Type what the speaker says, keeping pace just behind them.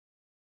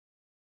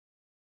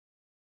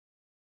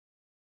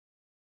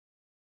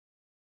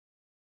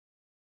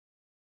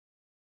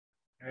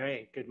All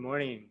right, good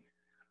morning.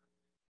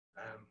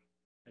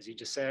 As you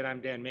just said,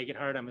 I'm Dan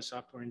Meganhardt. I'm a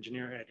software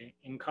engineer at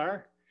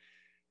NCAR.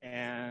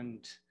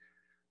 And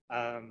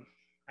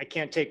I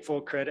can't take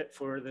full credit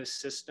for this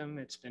system.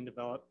 It's been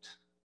developed.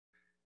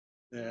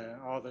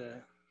 All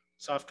the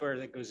software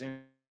that goes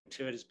into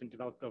it has been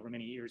developed over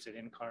many years at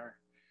NCAR.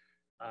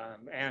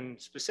 And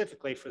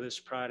specifically for this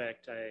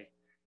product,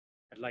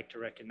 I'd like to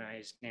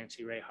recognize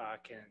Nancy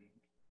Rayhawk and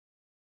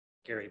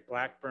Gary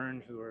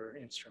Blackburn, who were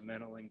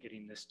instrumental in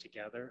getting this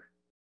together.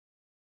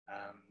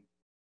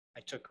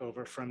 I took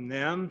over from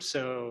them,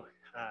 so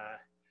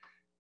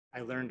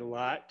I learned a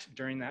lot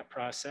during that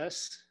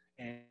process.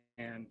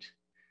 And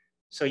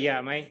so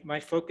yeah, my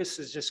focus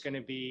is just going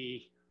to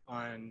be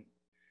on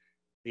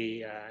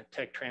the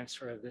tech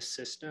transfer of this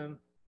system.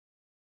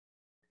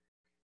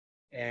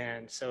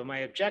 And so my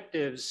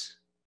objectives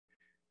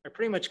are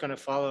pretty much going to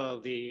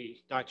follow the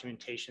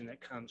documentation that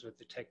comes with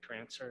the tech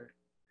transfer.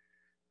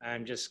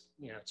 I'm just,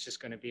 it's just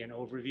going to be an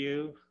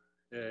overview.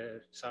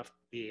 The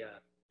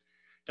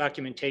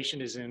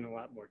documentation is in a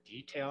lot more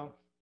detail.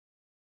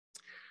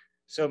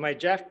 So my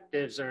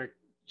objectives are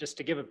just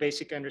to give a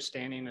basic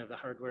understanding of the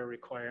hardware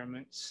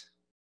requirements,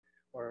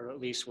 or at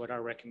least what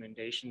our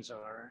recommendations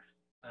are.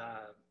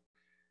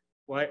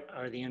 What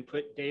are the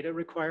input data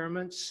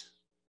requirements?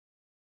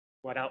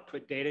 What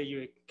output data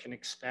you can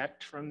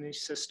expect from the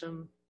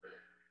system?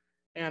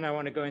 And I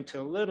want to go into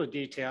a little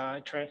detail. I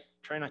try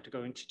not to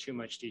go into too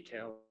much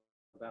detail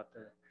about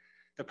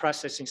the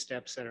processing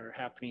steps that are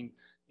happening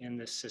in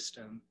this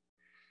system.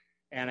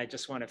 And I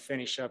just want to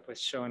finish up with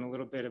showing a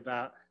little bit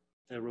about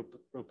the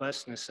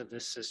robustness of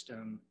this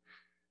system,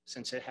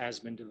 since it has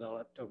been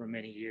developed over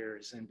many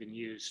years and been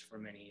used for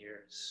many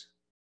years.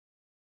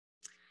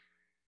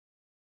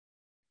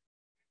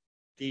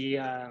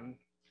 The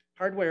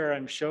hardware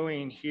I'm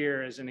showing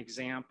here as an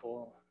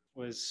example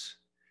was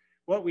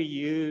what we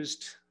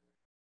used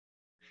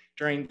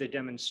during the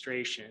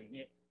demonstration.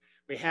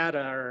 We had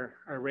our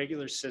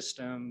regular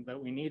system,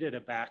 but we needed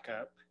a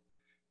backup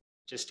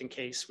just in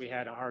case we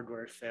had a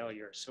hardware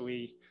failure. So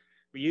we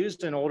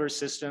used an older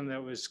system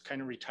that was kind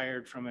of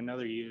retired from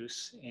another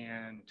use,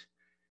 and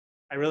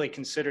I really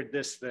considered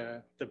this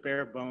the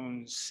bare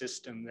bones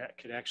system that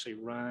could actually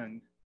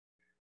run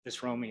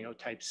this ROMIO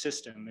type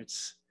system,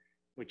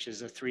 which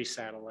is a 3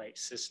 satellite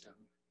system.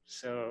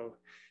 So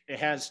it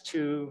has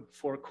 2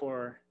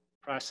 4-core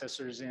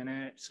processors in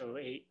it, so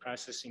 8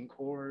 processing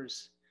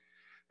cores.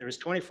 There was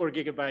 24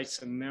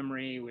 gigabytes of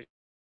memory, which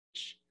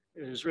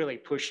is really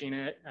pushing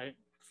it. I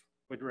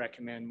would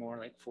recommend more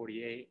like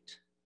 48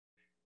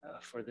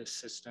 for this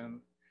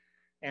system.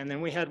 And then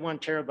we had 1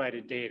 terabyte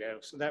of data.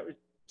 So that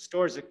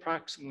stores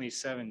approximately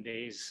 7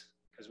 days,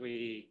 because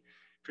we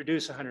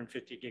produce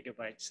 150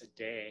 gigabytes a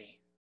day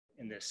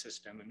in this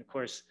system. And of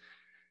course,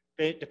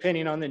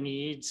 depending on the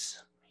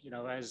needs,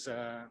 as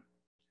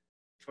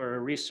for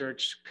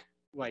research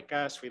like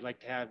us, we like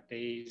to have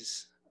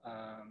days,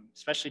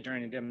 especially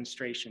during a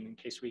demonstration, in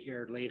case we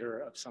hear later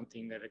of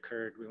something that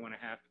occurred. We want to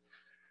have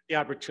the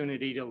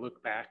opportunity to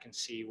look back and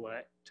see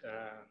what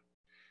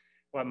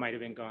might have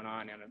been going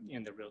on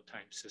in the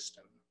real-time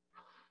system.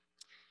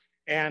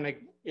 And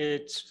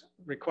it's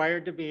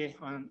required to be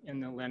in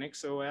the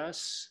Linux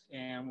OS,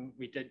 and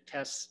we did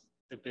test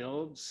the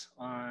builds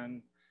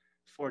on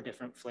 4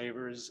 different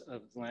flavors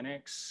of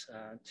Linux,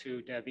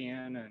 2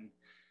 Debian and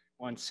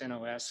 1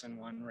 CentOS and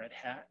 1 Red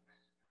Hat.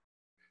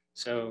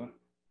 So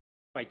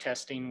by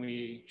testing,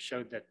 we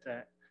showed that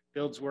the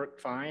builds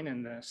worked fine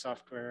and the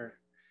software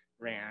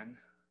ran.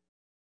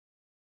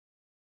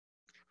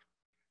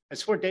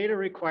 As for data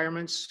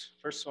requirements,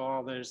 first of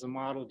all, there's the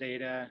model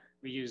data.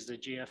 We use the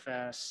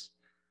GFS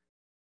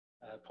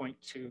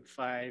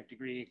 0.25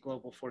 degree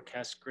global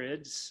forecast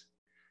grids.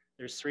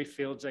 There's 3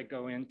 fields that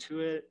go into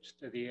it.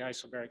 The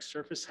isobaric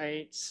surface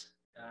heights,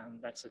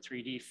 that's a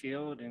 3D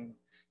field, and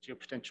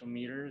geopotential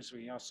meters.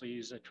 We also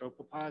use a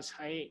tropopause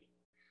height,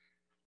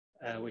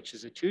 which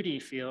is a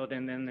 2D field.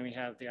 And then we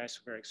have the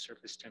isobaric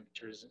surface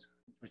temperatures,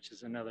 which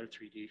is another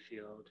 3D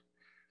field.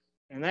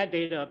 And that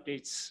data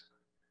updates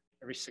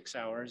every 6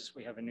 hours.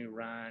 We have a new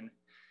run,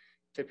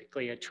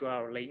 typically a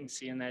 2-hour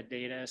latency in that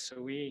data. So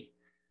we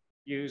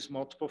use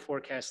multiple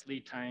forecast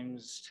lead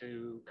times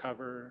to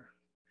cover,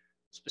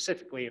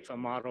 specifically if a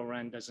model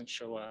run doesn't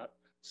show up,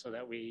 so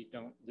that we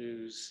don't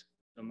lose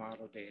the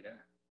model data.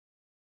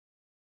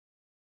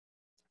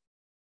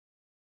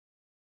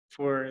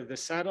 For the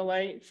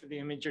satellite, for the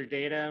imager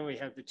data, we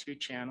have the 2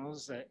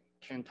 channels that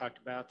Ken talked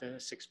about, the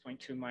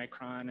 6.2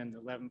 micron and the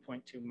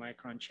 11.2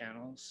 micron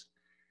channels.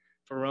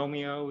 For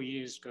ROMIO, we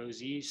used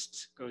goes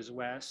east, goes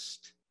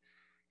west,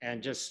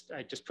 and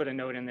I just put a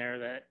note in there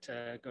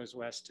that goes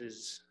west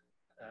is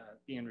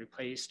being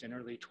replaced in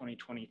early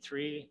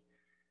 2023.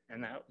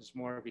 And that was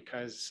more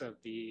because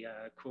of the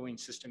cooling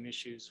system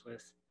issues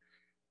with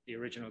the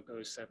original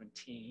GOES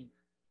 17.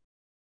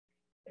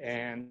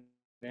 And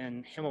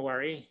then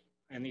Himawari,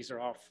 and these are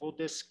all full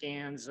disk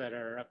scans that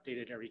are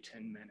updated every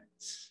 10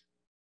 minutes.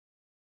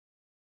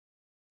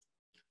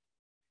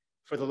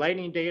 For the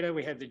lightning data,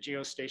 we have the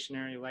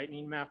geostationary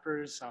lightning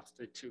mappers off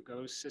the 2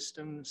 GOES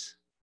systems.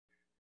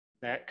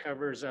 That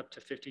covers up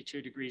to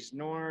 52 degrees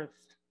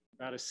north,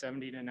 about a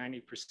 70 to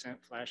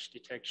 90% flash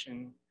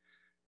detection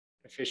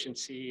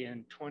efficiency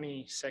and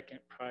 20-second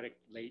product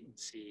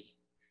latency.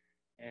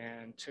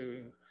 And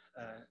to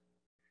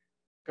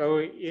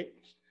go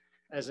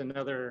as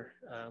another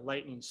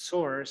lightning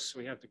source,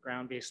 we have the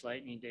ground-based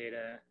lightning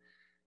data,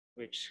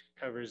 which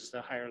covers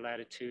the higher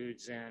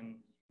latitudes, and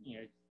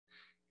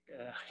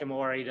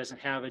Himawari doesn't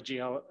have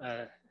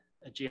a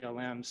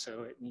GLM,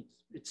 so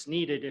it's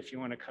needed if you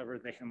want to cover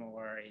the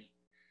Himawari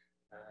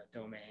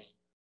domain.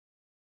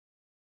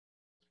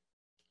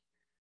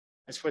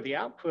 As for the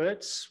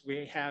outputs,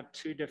 we have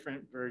two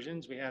different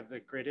versions. We have the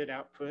gridded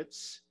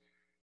outputs,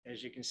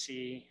 as you can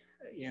see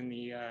in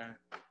the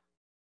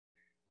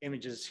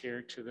images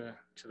here to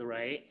the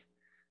right,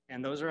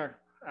 and those are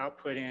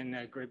output in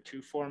a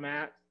grid2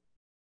 format.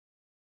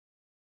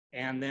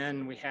 And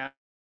then we have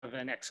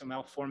an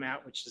XML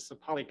format, which is the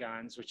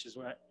polygons, which is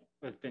what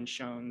have been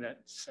shown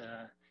that's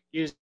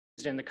used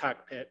in the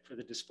cockpit for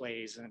the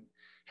displays and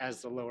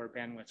has the lower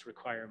bandwidth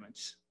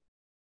requirements.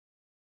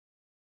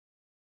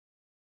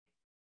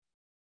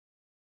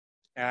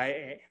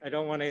 I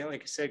don't want to,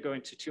 like I said, go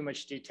into too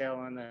much detail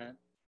on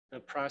the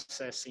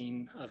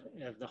processing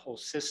of the whole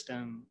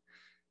system,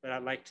 but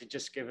I'd like to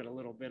just give it a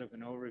little bit of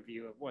an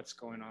overview of what's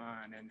going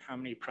on and how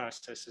many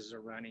processes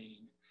are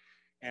running.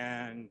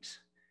 And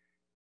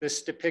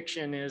this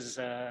depiction is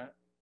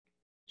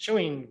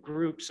showing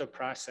groups of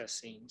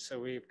processing. So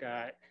we've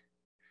got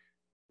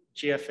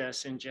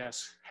GFS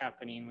ingest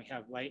happening. We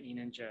have lightning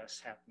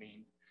ingest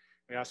happening.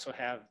 We also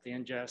have the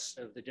ingest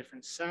of the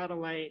different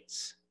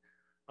satellites,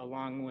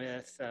 along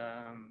with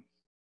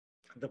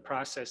the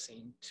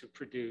processing to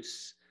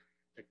produce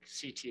the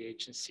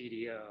CTH and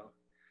CDO.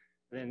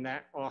 Then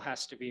that all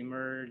has to be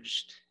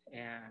merged,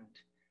 and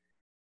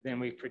then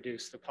we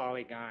produce the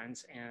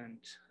polygons and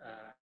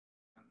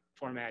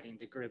formatting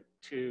the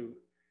grid2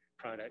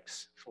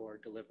 products for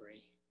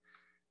delivery.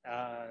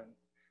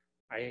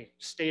 I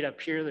stayed up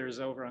here, there's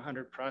over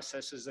 100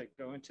 processes that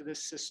go into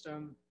this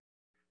system.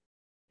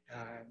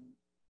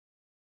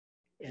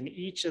 And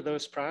each of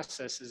those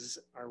processes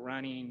are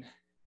running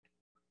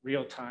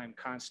real time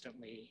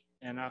constantly.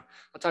 And I'll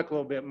talk a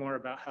little bit more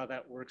about how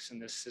that works in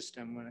this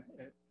system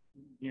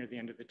near the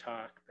end of the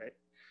talk. But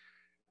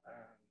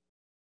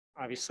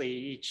obviously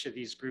each of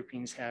these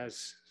groupings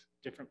has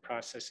different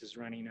processes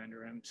running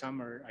under them.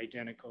 Some are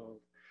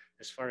identical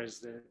as far as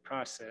the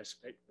process,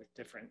 but with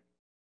different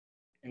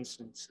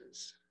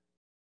instances.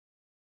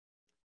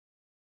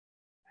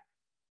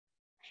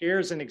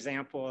 Here's an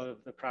example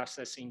of the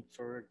processing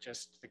for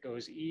just the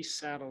GOES East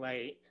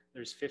satellite.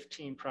 There's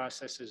 15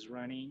 processes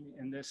running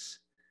in this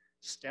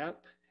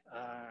step.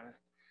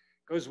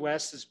 GOES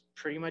West is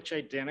pretty much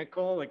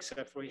identical,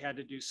 except we had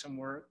to do some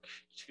work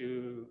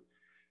to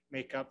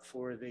make up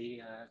for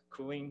the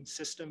cooling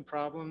system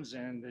problems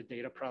and the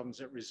data problems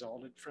that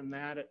resulted from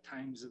that at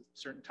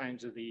certain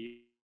times of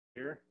the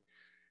year.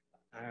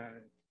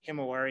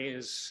 Himawari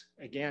is,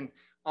 again,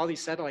 all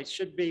these satellites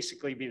should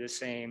basically be the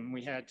same.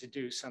 We had to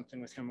do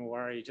something with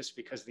Himawari just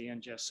because the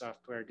ingest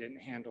software didn't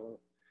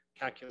handle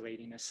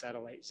calculating a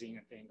satellite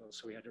zenith angle,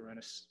 so we had to run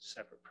a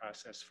separate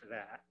process for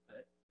that.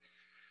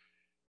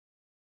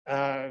 But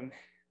I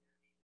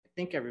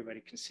think everybody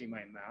can see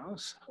my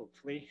mouse,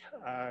 hopefully.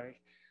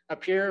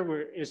 Up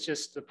here is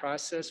just the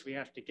process. We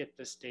have to get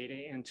this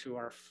data into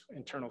our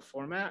internal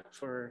format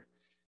for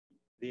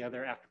the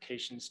other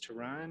applications to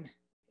run.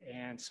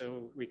 And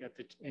so we got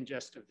the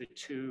ingest of the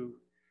two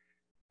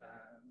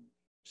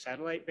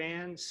satellite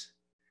bands,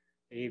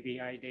 the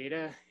ABI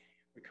data.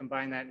 We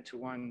combine that into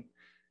one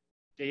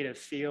data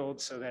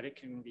field so that it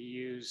can be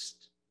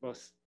used,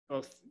 both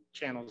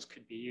channels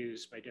could be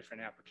used by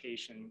different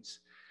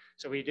applications.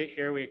 So we did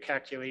here, we're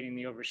calculating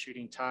the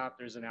overshooting top.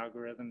 There's an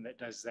algorithm that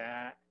does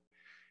that.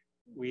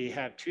 We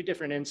have two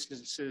different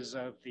instances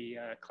of the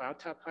cloud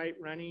top height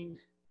running,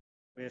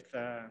 with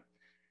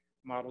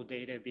model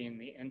data being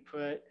the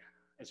input,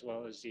 as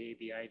well as the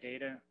ABI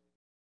data.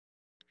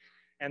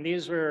 And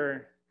these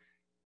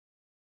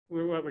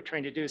what we're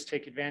trying to do is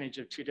take advantage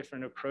of two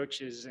different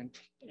approaches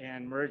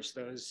and merge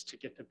those to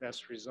get the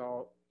best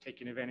result,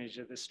 taking advantage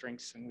of the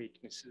strengths and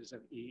weaknesses of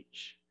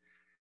each.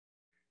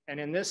 And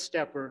in this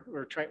step,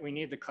 we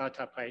need the cloud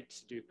top height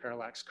to do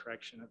parallax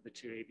correction of the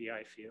two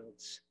ABI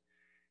fields.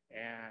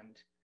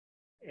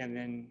 And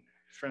then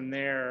from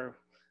there,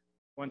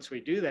 once we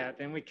do that,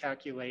 then we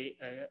calculate,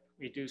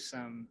 we do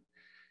some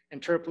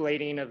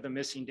interpolating of the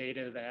missing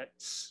data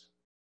that's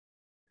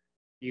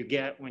you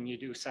get when you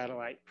do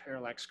satellite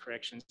parallax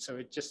correction. So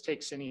it just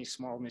takes any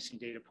small missing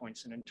data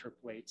points and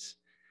interpolates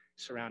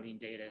surrounding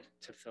data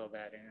to fill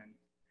that in.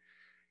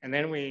 And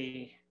then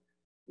we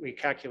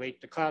calculate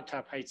the cloud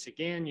top heights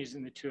again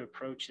using the two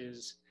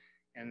approaches.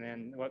 And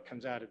then what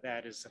comes out of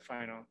that is the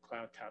final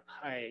cloud top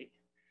height.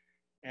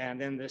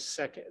 And then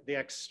the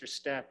extra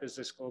step is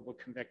this global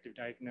convective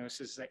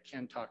diagnosis that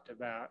Ken talked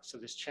about. So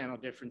this channel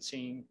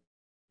differencing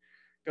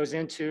goes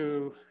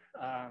into,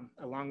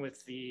 along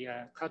with the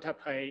cloud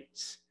top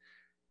heights,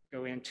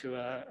 go into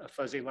a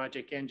fuzzy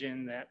logic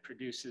engine that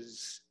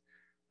produces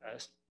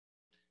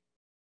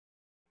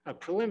a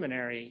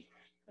preliminary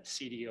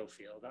CDO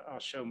field. I'll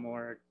show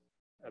more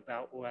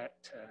about what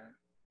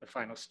the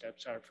final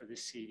steps are for the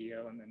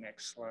CDO in the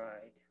next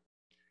slide.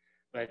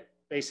 But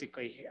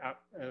basically, out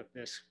of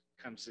this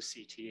comes the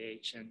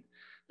CTH, and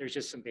there's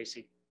just some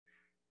basic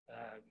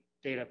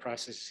data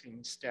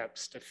processing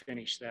steps to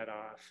finish that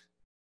off.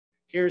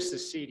 Here's the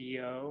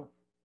CDO.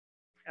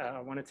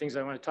 One of the things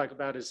I want to talk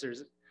about is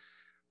there's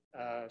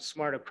a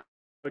smart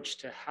approach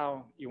to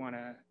how you want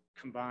to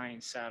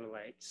combine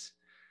satellites.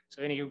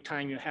 So any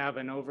time you have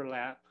an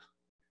overlap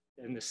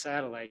in the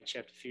satellites, you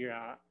have to figure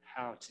out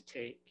how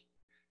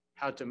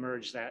to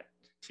merge that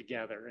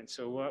together. And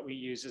so what we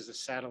use is a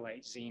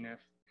satellite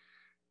zenith.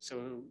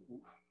 So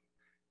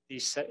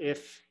these,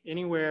 if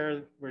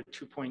anywhere where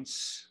two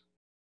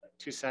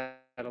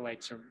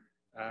satellites are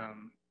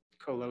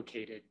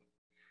co-located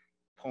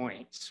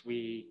points,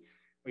 we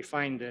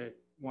find the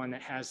one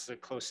that has the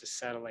closest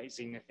satellite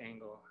zenith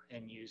angle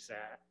and use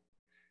that,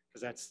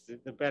 because that's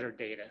the better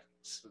data.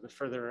 So the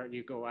further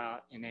you go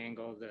out in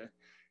angle,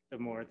 the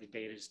more the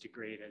data is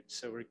degraded.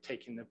 So we're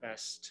taking the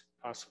best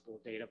possible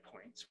data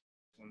points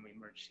when we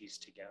merge these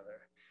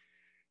together.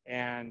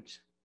 And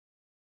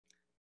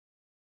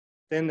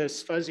then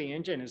this fuzzy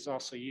engine is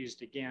also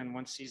used again.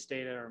 Once these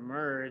data are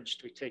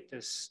merged, we take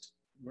this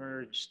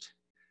merged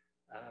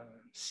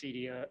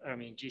GCD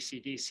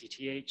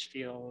CTH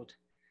field.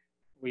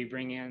 We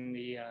bring in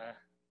the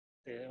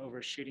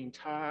overshooting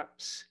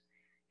tops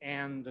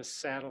and the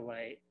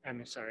satellite,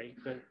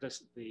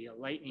 the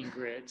lightning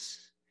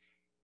grids,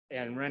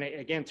 and run it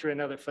again through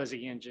another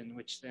fuzzy engine,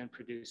 which then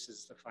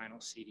produces the final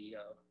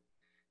CDO.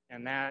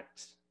 And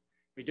that,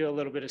 we do a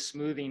little bit of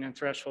smoothing and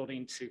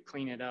thresholding to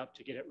clean it up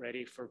to get it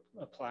ready for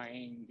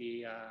applying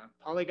the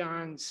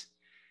polygons.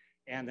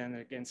 And then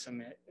again,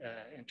 some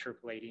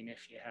interpolating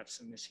if you have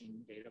some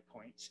missing data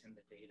points in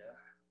the data.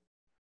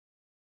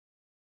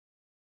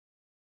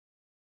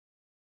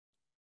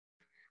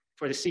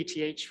 For the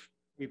CTH,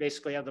 we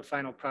basically have the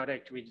final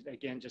product. We,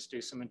 again, just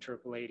do some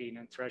interpolating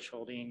and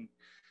thresholding.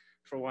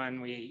 For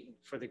one,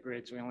 for the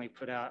grids, we only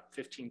put out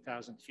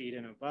 15,000 feet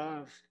and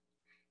above.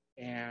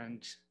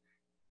 And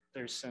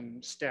there's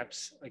some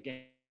steps,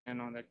 again,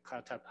 on the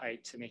cloud top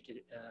height to make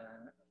it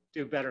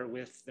do better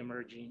with the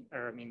merging,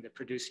 the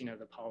producing of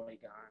the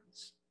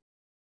polygons.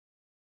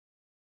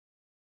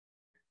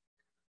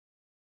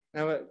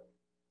 Now,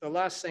 the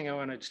last thing I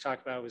wanted to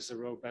talk about was the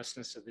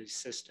robustness of these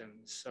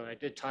systems. So I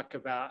did talk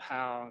about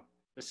how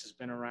this has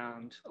been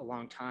around a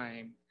long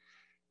time.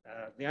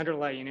 The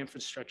underlying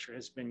infrastructure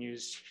has been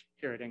used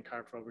here at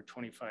NCAR for over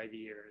 25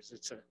 years.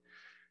 It's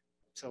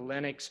a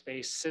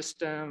Linux-based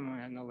system,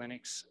 and the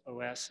Linux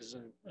OS is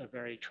a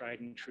very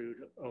tried and true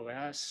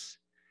OS.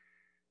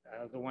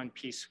 The one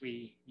piece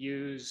we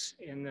use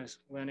in this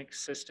Linux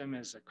system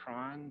is a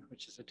cron,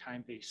 which is a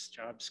time-based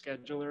job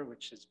scheduler,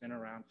 which has been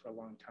around for a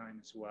long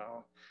time as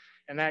well.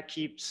 And that's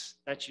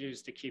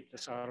used to keep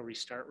this auto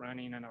restart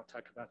running, and I'll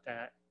talk about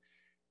that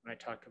when I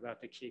talk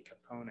about the key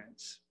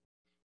components.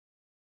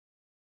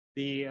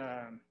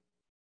 In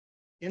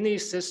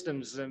these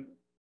systems,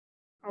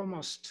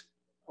 almost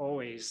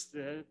always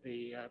the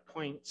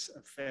points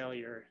of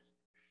failure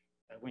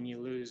when you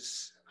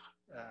lose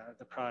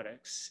the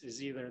products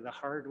is either the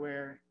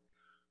hardware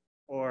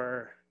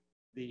or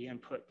the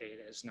input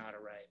data is not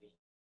arriving.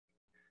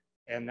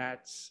 And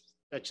that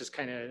just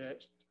kind of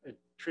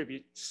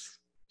attributes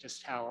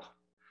just how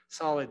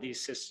solid these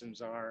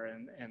systems are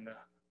and the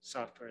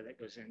software that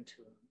goes into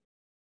them.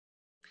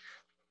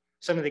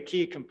 Some of the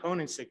key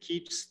components that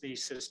keeps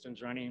these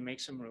systems running and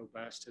makes them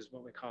robust is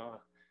what we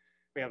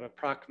have a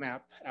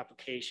ProcMap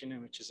application,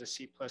 which is a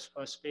C++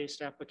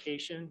 based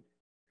application.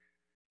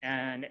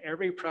 And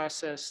every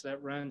process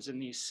that runs in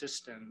these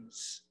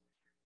systems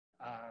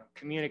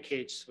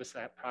communicates with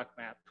that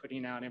ProcMap,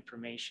 putting out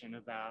information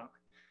about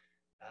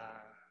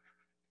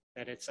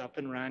that it's up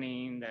and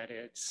running, that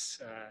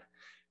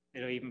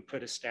it'll even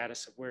put a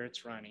status of where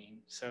it's running.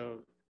 So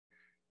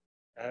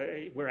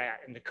we're at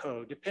in the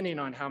code, depending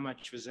on how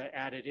much was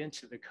added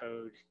into the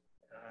code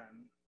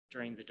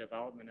during the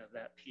development of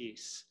that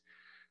piece.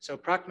 So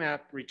ProcMap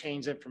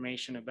retains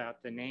information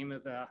about the name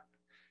of the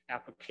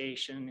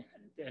application,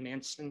 an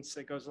instance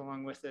that goes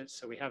along with it.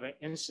 So we have an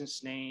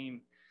instance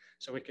name,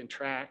 so we can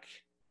track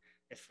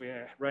if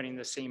we're running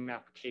the same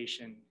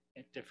application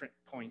at different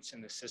points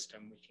in the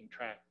system, we can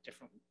track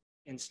different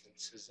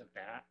instances of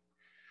that.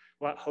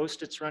 What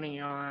host it's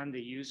running on,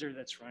 the user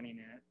that's running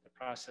it, the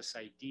process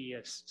ID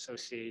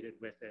associated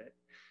with it.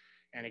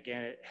 And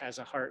again, it has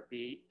a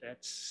heartbeat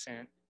that's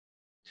sent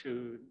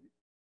to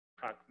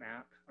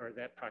ProcMap, or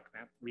that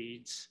ProcMap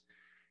reads,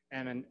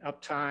 and an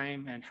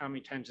uptime and how many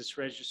times it's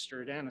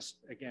registered, and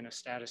again, a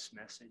status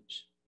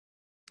message.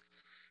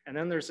 And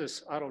then there's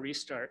this auto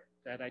restart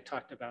that I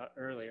talked about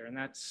earlier, and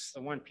that's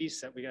the one piece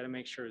that we got to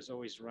make sure is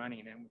always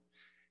running. And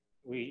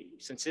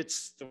since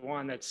it's the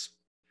one that's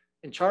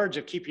in charge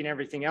of keeping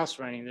everything else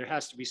running, there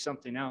has to be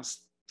something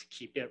else to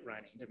keep it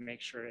running, to make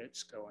sure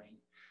it's going.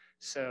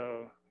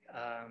 So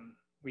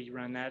we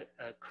run that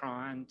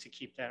cron to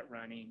keep that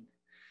running.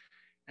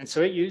 And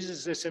so it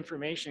uses this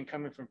information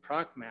coming from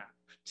ProcMap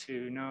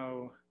to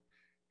know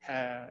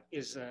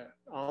is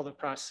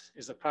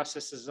the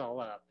process all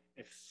up.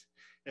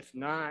 If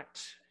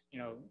not,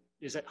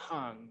 is it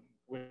hung,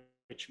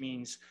 which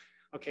means,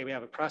 okay, we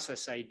have a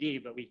process ID,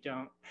 but we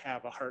don't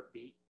have a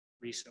heartbeat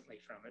recently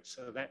from it.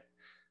 So that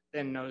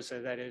then knows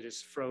that it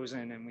is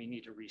frozen and we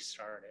need to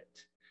restart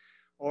it.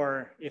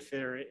 Or if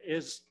there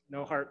is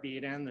no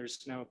heartbeat and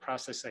there's no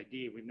process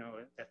ID, we know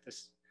that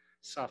this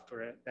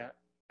software, that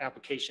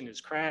application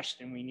is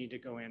crashed and we need to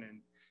go in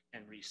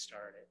and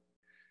restart it.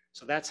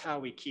 So that's how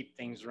we keep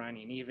things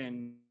running.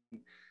 Even,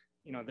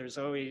 there's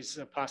always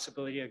a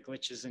possibility of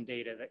glitches in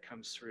data that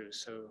comes through.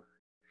 So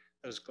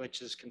those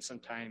glitches can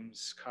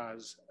sometimes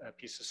cause a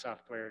piece of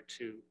software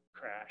to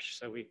crash.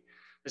 So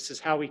this is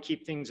how we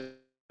keep things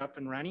up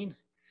and running.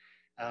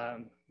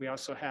 We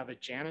also have a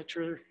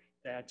janitor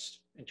that's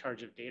in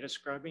charge of data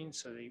scrubbing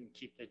so that you can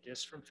keep the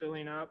disk from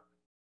filling up.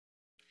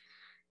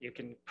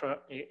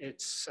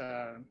 It's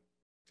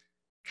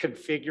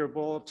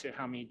configurable to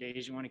how many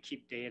days you want to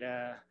keep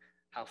data,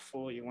 how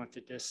full you want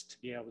the disk to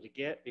be able to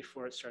get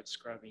before it starts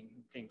scrubbing,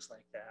 things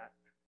like that.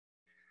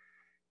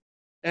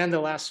 And the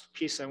last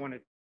piece I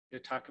wanted to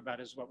talk about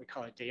is what we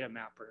call a data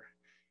mapper.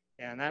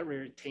 And that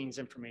retains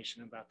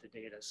information about the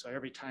data. So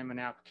every time an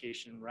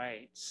application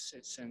writes,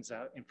 it sends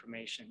out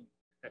information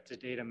that the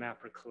data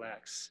mapper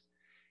collects.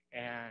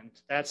 And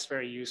that's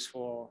very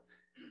useful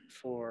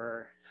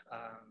for,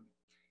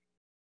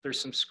 there's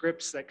some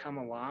scripts that come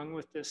along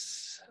with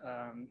this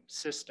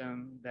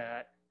system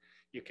that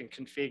you can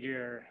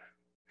configure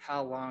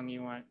how long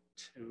you want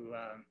to,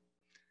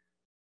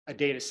 a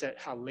data set,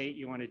 how late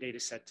you want a data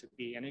set to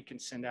be. And it can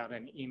send out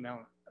an email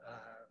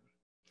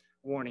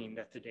warning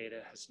that the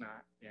data has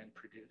not been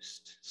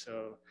produced.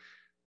 So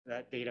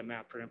that data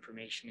mapper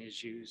information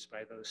is used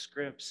by those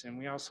scripts. And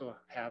we also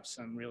have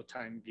some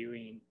real-time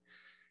viewing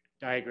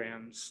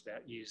diagrams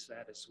that use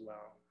that as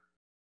well.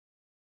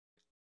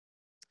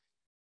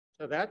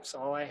 So that's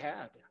all I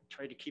had. I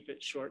tried to keep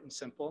it short and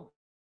simple.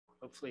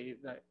 Hopefully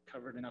that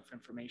covered enough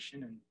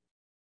information. And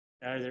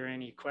are there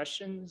any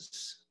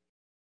questions?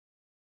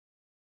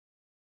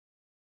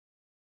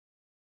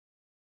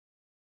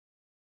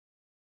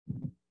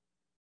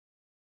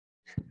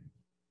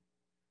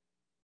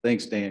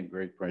 Thanks, Dan.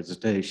 Great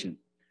presentation.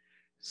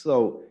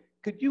 So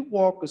could you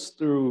walk us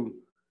through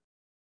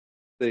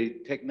the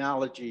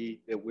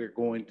technology that we're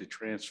going to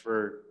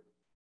transfer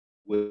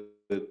with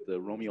the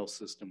ROMIO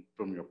system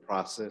from your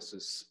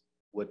processes?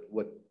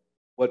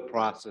 What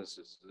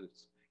processes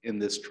is in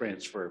this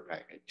transfer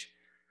package?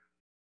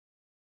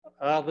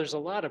 Well, there's a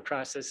lot of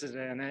processes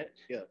in it.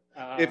 Yeah.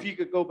 If you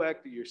could go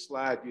back to your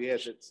slide, you had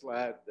that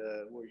slide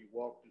where you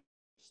walked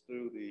us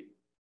through the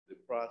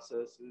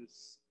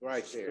processes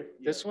right there.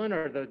 This one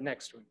or the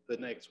next one? The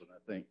next one, I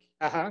think.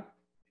 Uh-huh.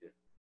 Yeah.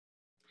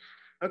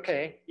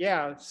 Okay,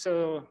 yeah,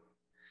 so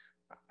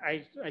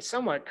I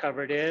somewhat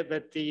covered it,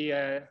 but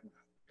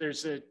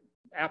there's an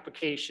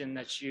application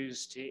that's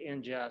used to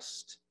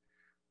ingest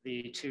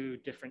the two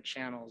different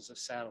channels of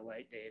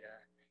satellite data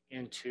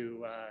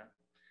into,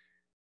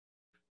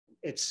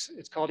 it's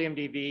called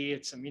MDV.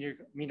 It's a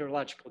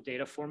meteorological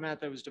data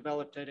format that was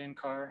developed at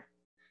NCAR.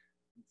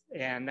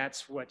 And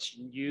that's what's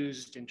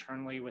used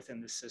internally within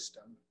the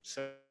system.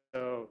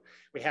 So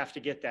we have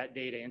to get that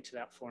data into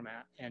that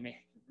format and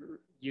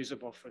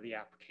usable for the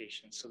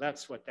application. So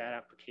that's what that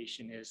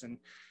application is. And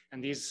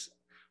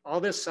all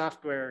this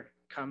software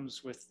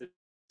comes with the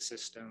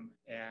system,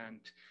 and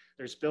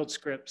there's build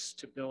scripts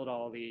to build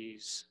all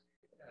these.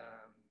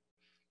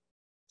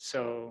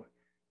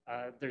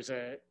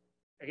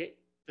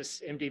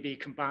 This MDV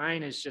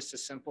combine is just a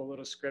simple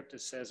little script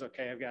that says,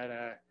 okay, I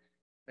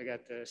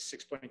got the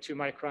 6.2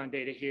 micron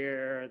data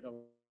here, the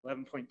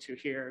 11.2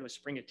 here. Let's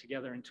bring it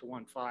together into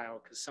one file,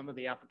 because some of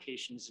the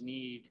applications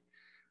need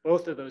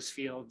both of those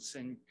fields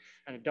and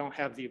don't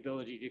have the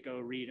ability to go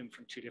read them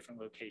from two different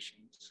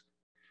locations.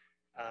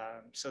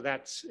 So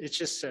it's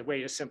just a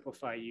way to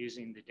simplify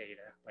using the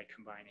data by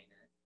combining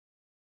it.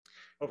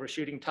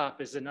 Overshooting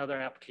top is another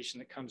application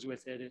that comes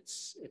with it.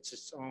 It's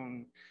its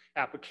own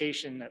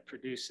application that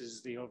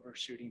produces the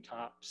overshooting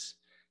tops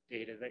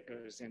data that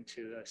goes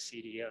into the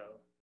CDO.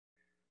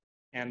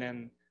 And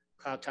then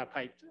cloud top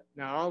height.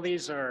 Now all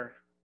these are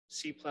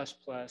C++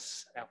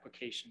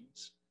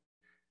 applications.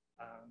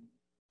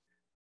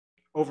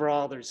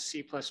 Overall, there's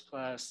C++,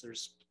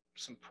 there's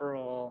some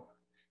Perl,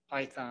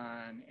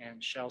 Python,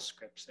 and shell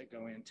scripts that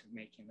go into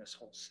making this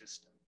whole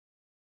system.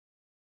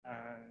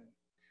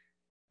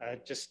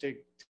 Just to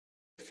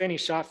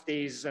finish off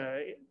these,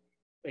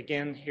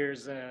 again,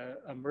 here's a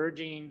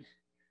merging.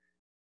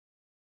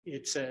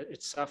 It's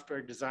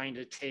software designed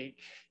to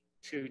take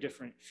two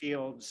different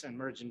fields and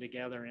merge them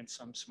together in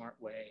some smart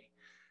way.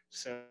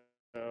 So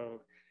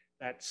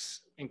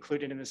that's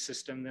included in the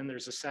system. Then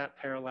there's a SAT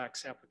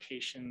parallax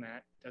application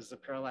that does the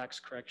parallax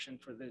correction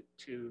for the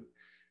two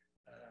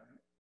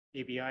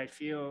ABI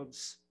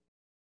fields.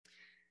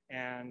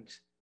 And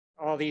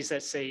all these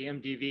that say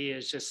MDV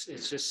is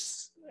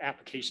just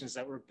applications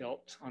that were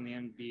built on the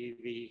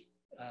MDV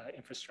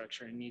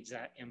infrastructure and needs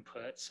that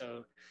input.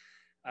 So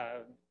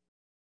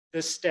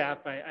this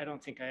step, I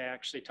don't think I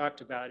actually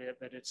talked about it,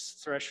 but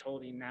it's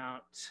thresholding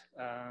out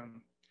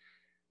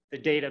the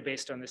data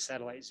based on the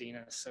satellite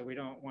zenith. So we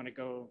don't want to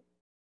go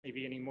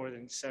maybe any more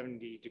than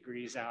 70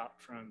 degrees out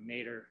from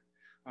nadir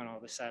on all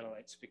the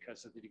satellites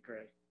because of the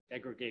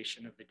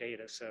degradation of the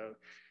data. So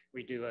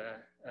we do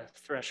a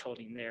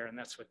thresholding there, and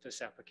that's what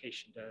this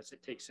application does.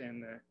 It takes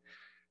in the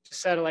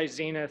satellite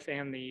zenith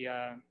and the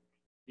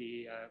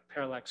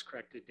parallax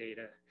corrected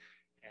data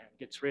and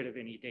gets rid of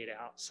any data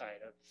outside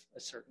of a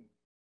certain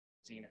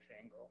zenith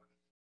angle.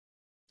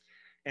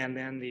 And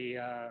then the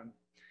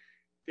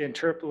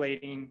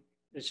interpolating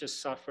is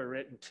just software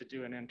written to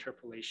do an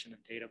interpolation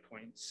of data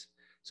points.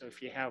 So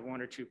if you have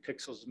 1 or 2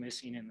 pixels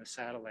missing in the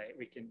satellite,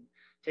 we can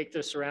take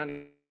the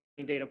surrounding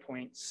data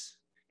points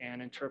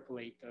and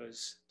interpolate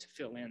those to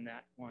fill in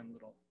that one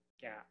little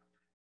gap.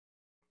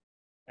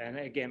 And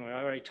again, we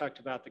already talked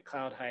about the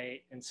cloud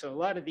height. And so a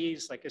lot of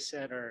these, like I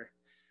said, are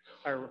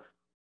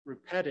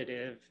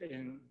repetitive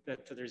in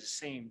that there's the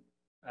same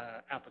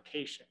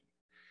application.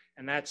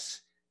 And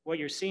that's what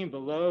you're seeing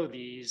below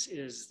these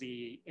is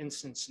the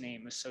instance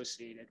name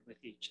associated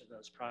with each of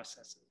those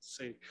processes.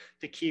 So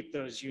to keep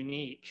those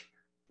unique,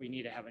 we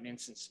need to have an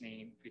instance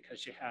name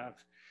because you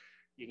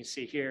can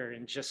see here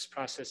in just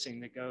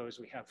processing the GOES,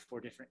 we have 4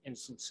 different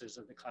instances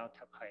of the cloud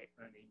top height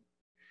running.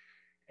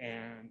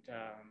 And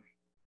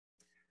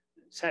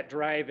sat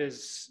derive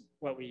is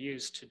what we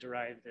use to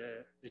derive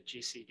the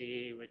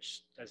GCD,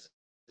 which does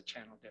the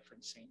channel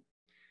differencing.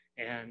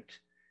 And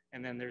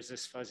then there's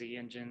this fuzzy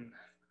engine,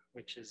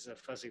 which is a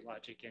fuzzy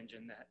logic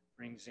engine that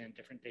brings in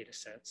different data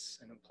sets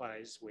and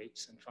applies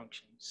weights and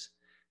functions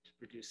to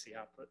produce the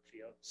output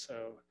field.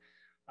 So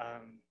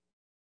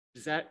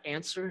does that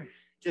answer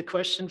the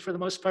question for the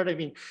most part? I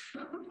mean,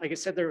 like I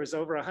said, there was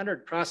over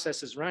 100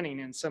 processes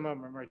running and some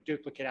of them are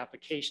duplicate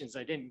applications.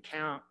 I didn't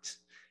count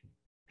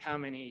how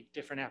many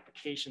different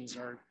applications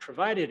are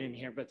provided in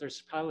here, but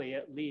there's probably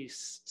at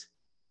least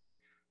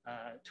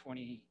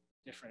 20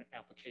 different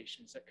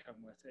applications that come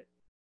with it.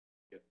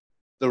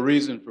 The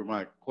reason for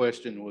my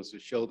question was to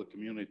show the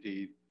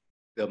community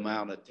the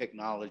amount of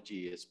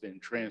technology that's been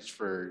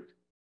transferred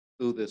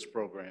through this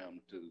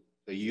program to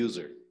the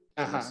user.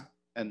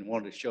 And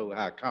want to show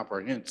how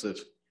comprehensive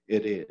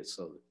it is.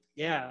 So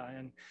yeah,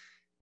 and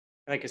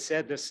like I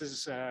said, this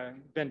has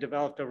been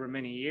developed over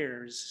many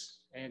years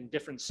and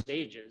different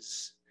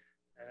stages.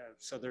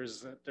 So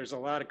there's a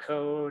lot of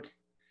code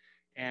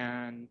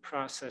and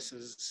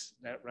processes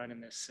that run in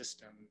this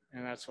system,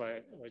 and that's why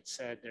it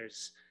said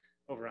there's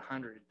over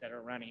 100 that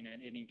are running at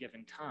any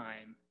given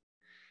time.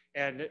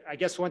 And I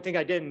guess one thing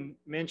I didn't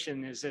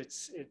mention is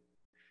this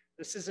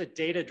is a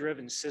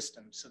data-driven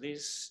system. So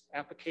these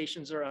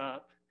applications are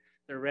up.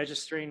 They're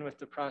registering with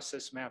the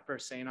process mapper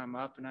saying I'm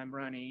up and I'm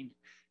running,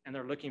 and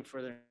they're looking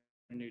for their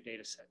new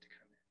data set to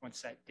come in.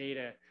 Once that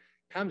data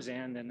comes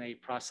in, then they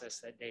process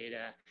that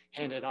data,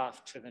 hand it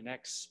off to the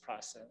next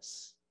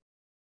process.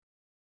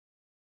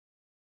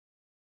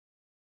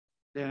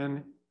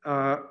 Dan,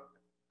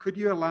 could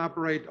you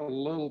elaborate a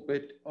little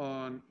bit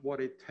on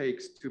what it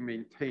takes to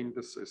maintain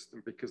the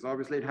system? Because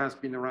obviously it has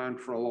been around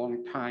for a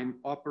long time.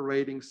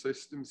 Operating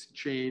systems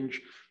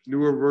change,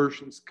 newer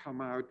versions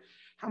come out.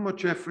 How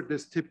much effort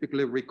is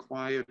typically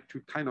required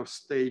to kind of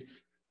stay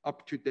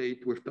up to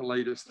date with the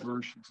latest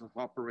versions of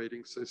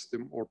operating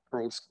system or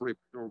Perl script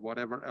or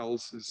whatever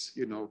else is,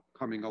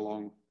 coming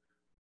along?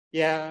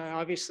 Yeah,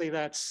 obviously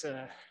that's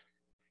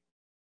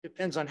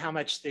depends on how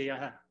much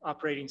the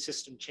operating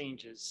system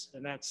changes,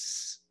 and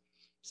that's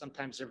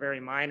sometimes they're very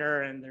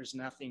minor and there's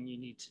nothing you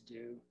need to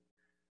do.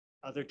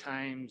 Other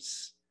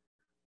times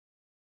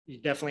you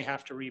definitely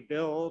have to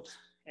rebuild,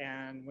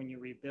 and when you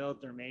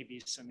rebuild, there may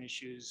be some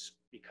issues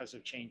because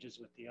of changes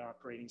with the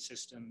operating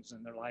systems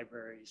and their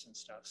libraries and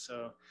stuff.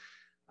 So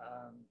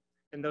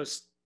in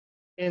those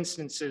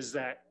instances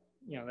that,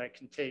 that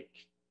can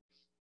take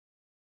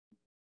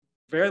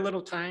very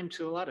little time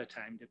to a lot of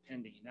time,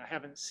 depending. I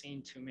haven't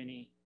seen too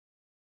many,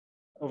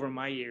 over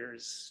my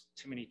years,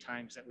 too many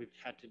times that we've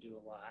had to do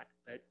a lot.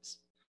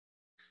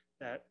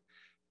 But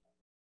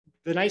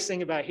the nice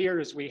thing about here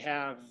is we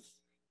have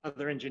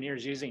other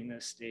engineers using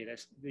this data,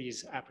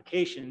 these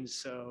applications.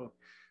 So,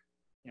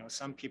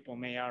 some people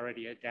may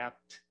already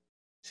adapt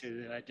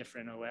to a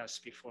different OS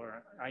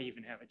before I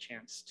even have a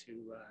chance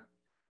to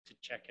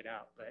check it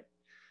out. But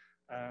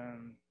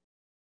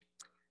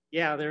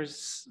yeah,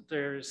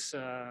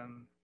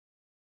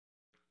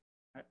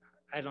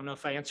 I don't know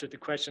if I answered the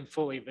question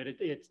fully, but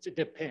it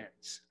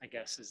depends, I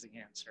guess, is the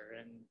answer.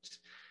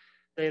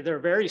 And they're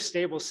very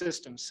stable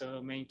systems, so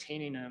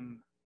maintaining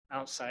them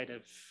outside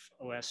of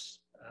OS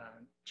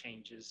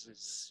changes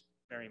is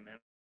very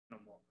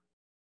minimal.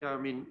 Yeah, I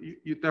mean,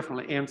 you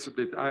definitely answered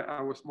it.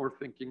 I was more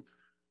thinking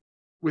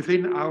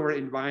within our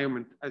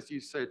environment, as you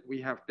said, we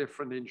have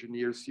different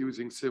engineers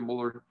using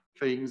similar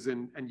things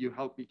and you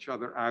help each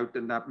other out,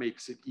 and that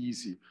makes it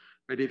easy.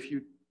 But if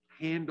you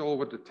hand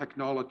over the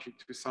technology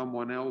to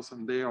someone else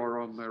and they are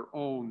on their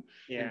own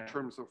in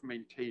terms of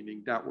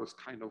maintaining. That was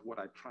kind of what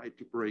I tried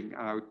to bring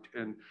out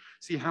and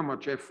see how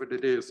much effort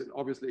it is. And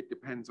obviously it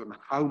depends on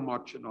how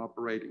much an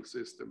operating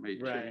system may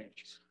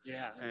change.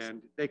 Yeah.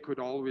 And they could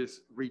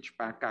always reach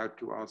back out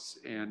to us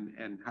and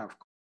have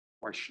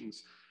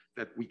questions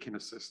that we can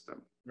assist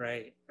them.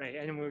 Right.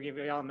 And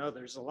we all know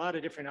there's a lot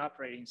of different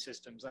operating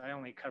systems. I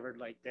only covered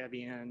like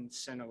Debian,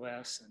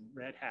 CentOS, and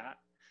Red Hat.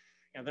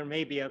 And there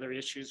may be other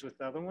issues with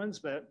other ones,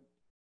 but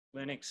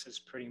Linux is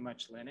pretty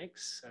much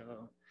Linux,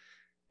 so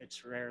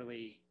it's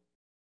rarely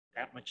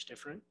that much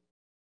different.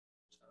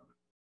 So.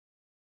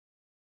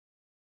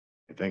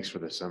 Thanks for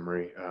the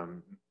summary.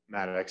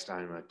 Matt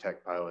Eckstein, I'm a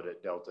tech pilot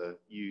at Delta.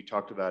 You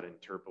talked about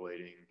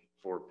interpolating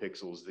for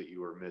pixels that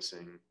you were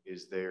missing.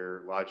 Is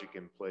there logic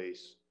in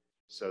place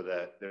so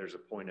that there's a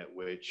point at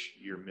which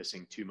you're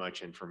missing too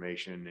much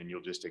information and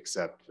you'll just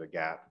accept the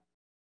gap?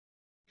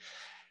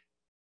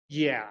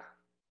 Yeah,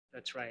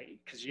 that's right.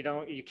 Because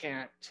you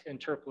can't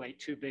interpolate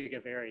too big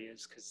of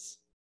areas because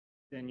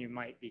then you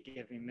might be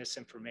giving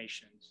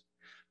misinformation.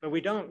 But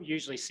we don't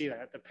usually see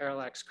that. The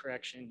parallax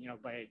correction,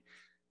 by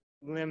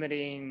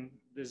limiting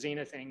the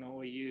zenith angle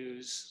we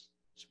use,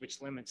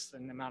 which limits the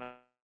amount of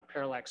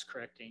parallax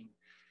correcting,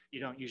 you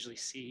don't usually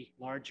see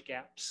large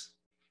gaps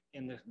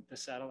in the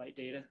satellite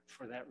data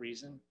for that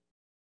reason.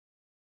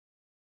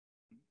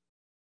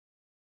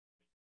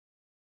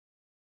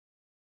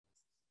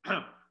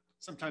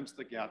 Sometimes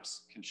the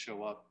gaps can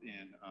show up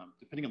in,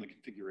 depending on the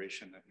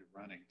configuration that you're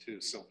running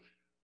too. So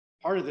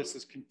part of this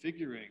is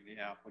configuring the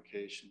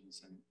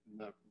applications, and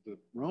the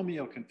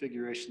ROMIO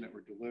configuration that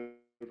we're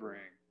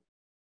delivering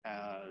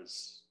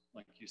has,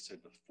 like you said,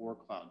 the 4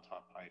 cloud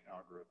top height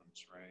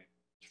algorithms, right?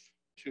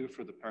 2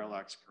 for the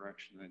parallax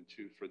correction and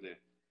 2 for the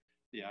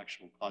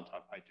actual cloud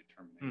top height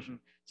determination.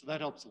 So that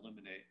helps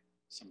eliminate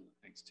some of the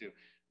things too.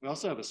 We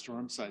also have a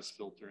storm size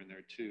filter in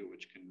there too,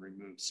 which can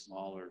remove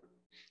smaller,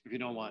 if you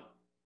don't want,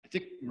 I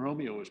think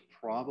ROMIO is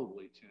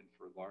probably tuned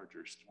for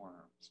larger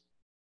storms,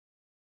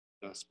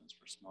 adjustments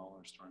for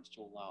smaller storms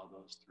to allow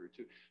those through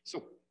too.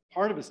 So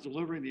part of it is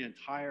delivering the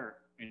entire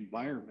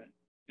environment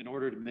in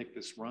order to make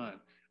this run.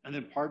 And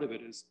then part of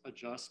it is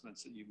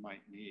adjustments that you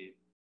might need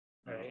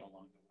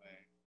along the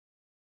way.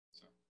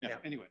 So yeah,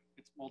 anyway,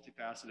 it's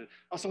multifaceted.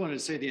 I also wanted to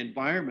say the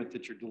environment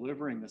that you're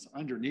delivering this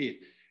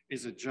underneath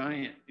is a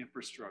giant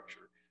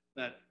infrastructure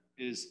that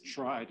is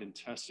tried and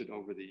tested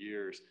over the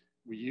years.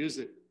 We use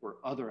it for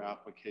other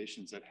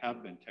applications that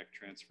have been tech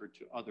transferred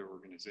to other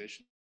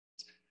organizations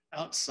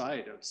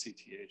outside of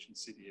CTH and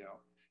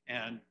CDO.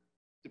 And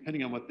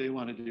depending on what they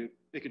want to do,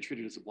 they can treat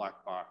it as a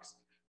black box.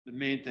 The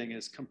main thing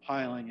is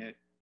compiling it,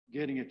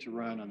 getting it to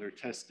run on their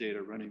test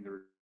data, running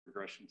their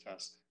regression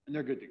tests, and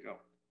they're good to go.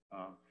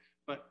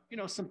 But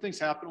some things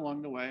happen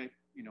along the way.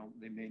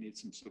 They may need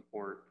some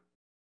support.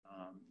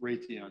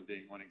 Raytheon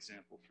being one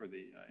example for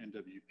the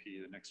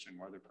NWP, the next gen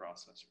weather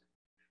processor.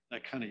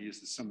 That kind of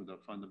uses some of the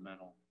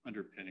fundamental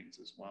underpinnings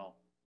as well.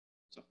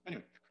 So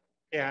anyway.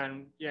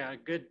 Yeah,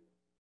 good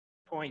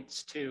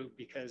points too,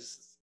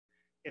 because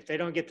if they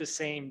don't get the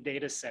same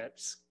data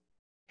sets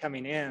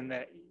coming in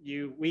that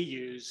we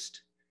used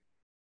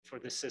for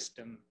the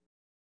system,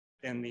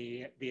 then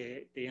the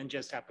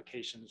ingest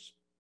applications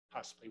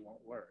possibly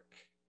won't work.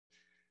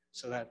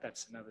 So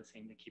that's another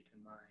thing to keep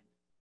in mind.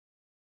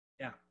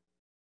 Yeah.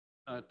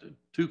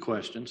 2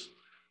 questions.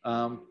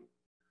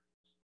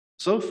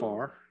 So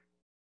far,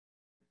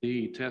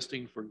 the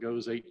testing for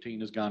GOES 18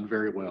 has gone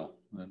very well,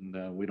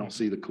 and we don't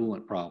see the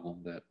coolant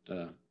problem that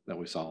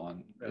we saw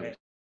on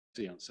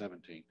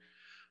 17.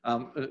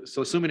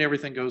 So assuming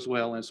everything goes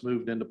well and it's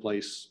moved into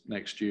place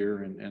next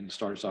year and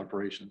starts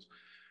operations,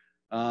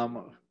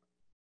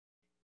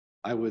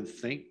 I would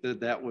think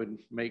that would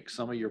make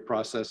some of your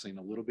processing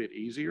a little bit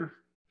easier.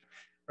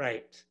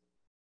 Right.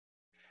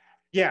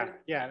 Yeah.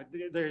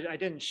 I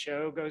didn't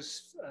show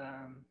GOES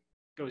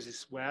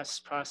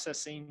West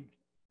processing.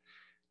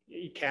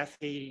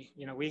 Kathy,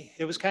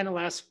 it was kind of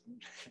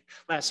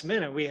last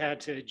minute. We had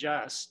to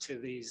adjust to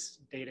these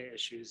data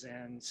issues,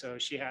 and so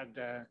she had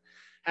to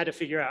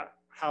figure out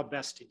how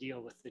best to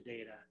deal with the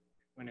data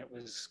when it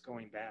was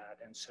going bad.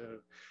 And so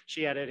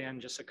she added in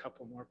just a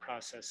couple more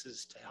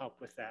processes to help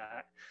with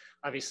that.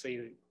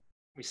 Obviously,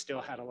 we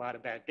still had a lot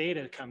of bad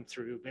data come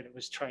through, but it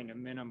was trying to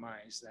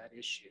minimize that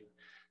issue.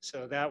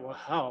 So that will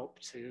help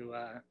to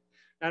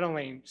not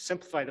only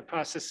simplify the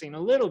processing a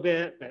little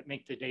bit, but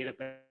make the data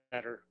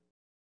better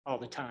all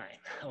the time,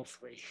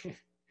 hopefully.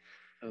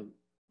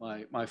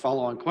 My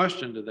follow-on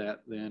question to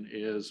that then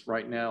is,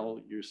 right now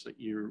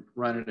you're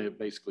running it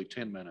basically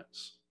 10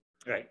 minutes.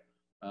 Right.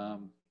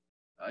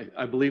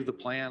 I believe the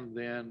plan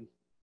then,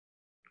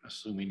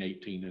 assuming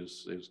 18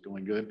 is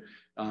going good,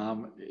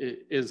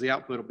 is the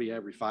output will be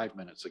every 5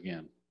 minutes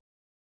again.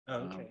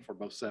 For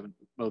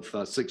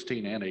both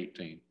 16 and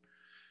 18.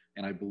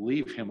 And I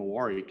believe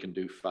Himawari can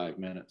do 5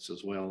 minutes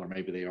as well, or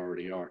maybe they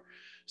already are.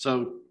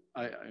 So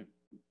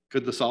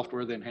could the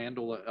software then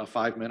handle a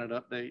 5-minute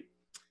update?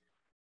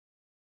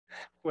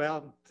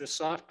 Well, the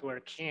software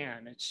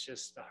can, it's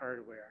just the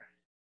hardware.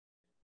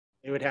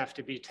 It would have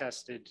to be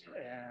tested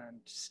and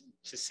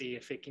to see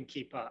if it can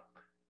keep up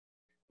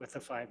with a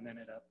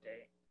 5-minute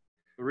update.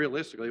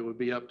 Realistically, it would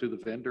be up to the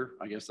vendor.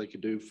 I guess they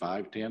could do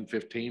 5, 10,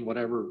 15,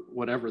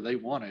 whatever they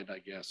wanted, I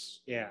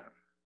guess, Yeah,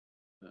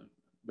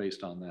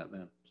 based on that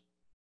then.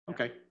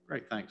 Okay,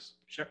 great, thanks.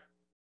 sure.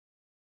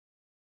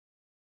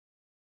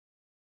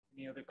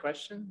 Any other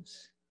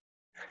questions?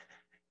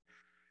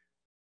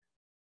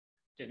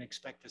 Didn't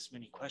expect this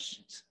many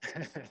questions.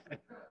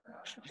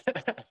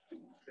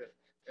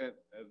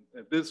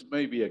 And this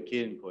may be a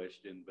Ken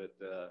question, but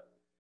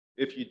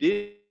if you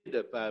did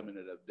a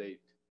 5-minute update,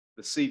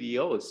 the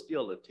CDO is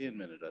still a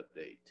 10-minute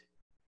update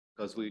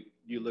because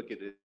you look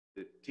at it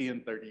at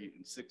 10, 30,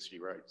 and 60,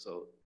 right?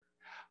 So,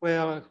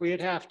 well,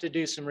 we'd have to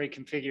do some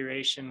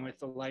reconfiguration with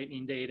the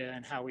lightning data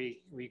and how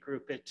we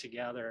group it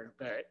together.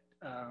 But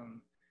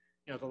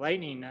you know, the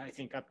lightning, I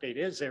think, update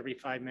is every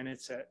 5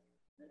 minutes,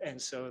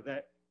 and so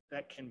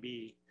that can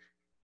be.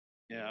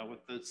 Yeah,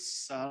 with the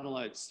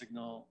satellite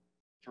signal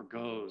for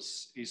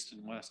GOES, east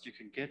and west, you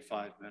can get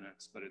 5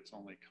 minutes, but it's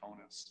only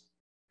CONUS.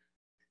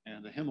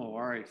 And the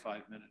Himawari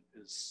 5-minute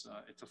is,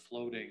 it's a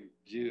floating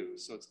view,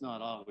 so it's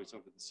not always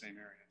over the same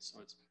area. So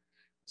it's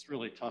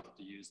really tough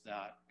to use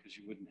that because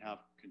you wouldn't have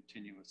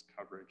continuous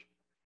coverage.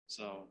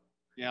 So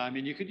yeah, I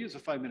mean, you could use a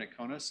 5-minute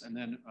CONUS and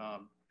then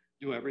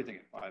do everything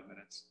at 5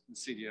 minutes in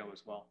CDO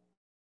as well.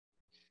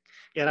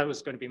 Yeah, that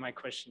was going to be my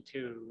question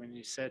too. When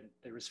you said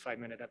there was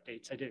 5-minute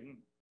updates, I didn't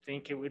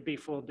think it would be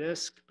full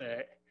disk,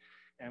 but,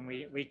 and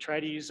we try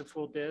to use a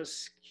full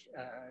disk.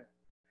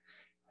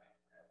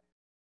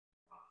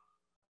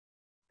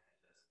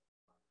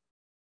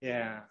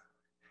 Yeah.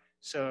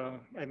 So,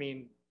 I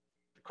mean,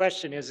 the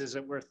question is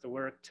it worth the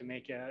work to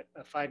make a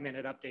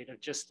 5-minute update of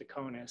just the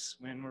CONUS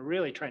when we're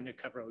really trying to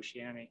cover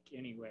Oceanic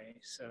anyway?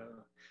 So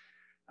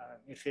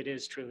if it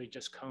is truly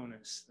just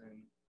CONUS,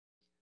 then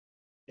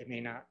it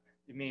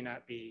may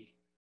not be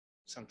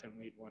something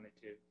we'd want to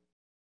do.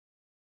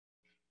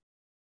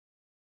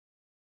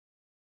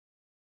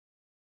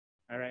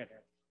 All right,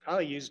 I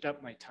probably used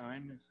up my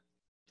time. If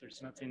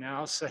there's nothing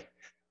else. All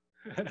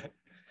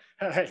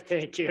right,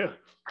 thank you.